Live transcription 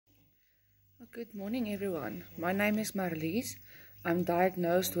Good morning, everyone. My name is Marlieze. I'm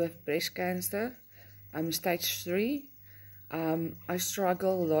diagnosed with breast cancer. I'm stage 3. I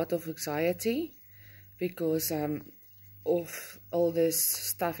struggle a lot of anxiety because of all this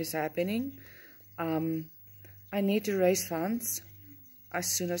stuff is happening. I need to raise funds as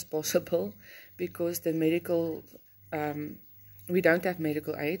soon as possible because the medical, we don't have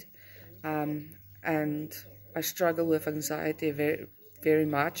medical aid, and I struggle with anxiety very, very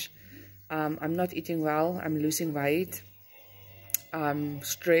much. I'm not eating well, I'm losing weight, I'm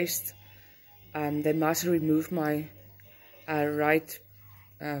stressed. They must remove my right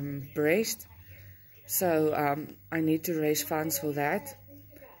breast, so I need to raise funds for that.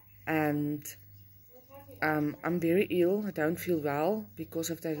 And I'm very ill, I don't feel well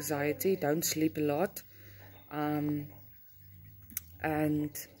because of the anxiety, don't sleep a lot. And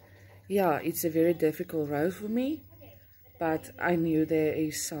yeah, it's a very difficult road for me. But I knew there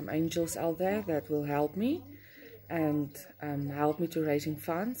is some angels out there that will help me and help me to raising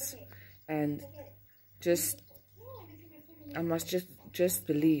funds. And I must just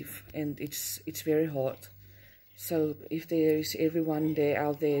believe, and it's very hard. So if there is everyone there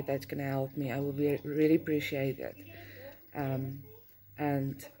out there that can help me, I will really appreciate it.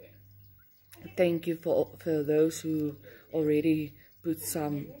 And thank you for those who already put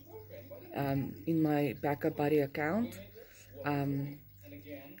some in my backup buddy account.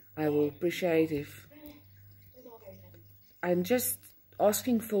 I will appreciate if I'm just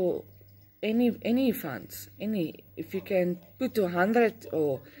asking for any funds, if you can put 200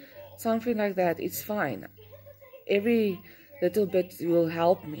 or something like that, it's fine. Every little bit will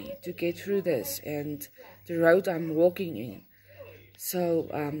help me to get through this and the road I'm walking in.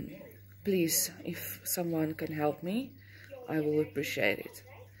 So please, if someone can help me, I will appreciate it.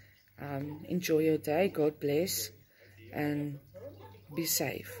 Enjoy your day, God bless, and be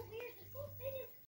safe.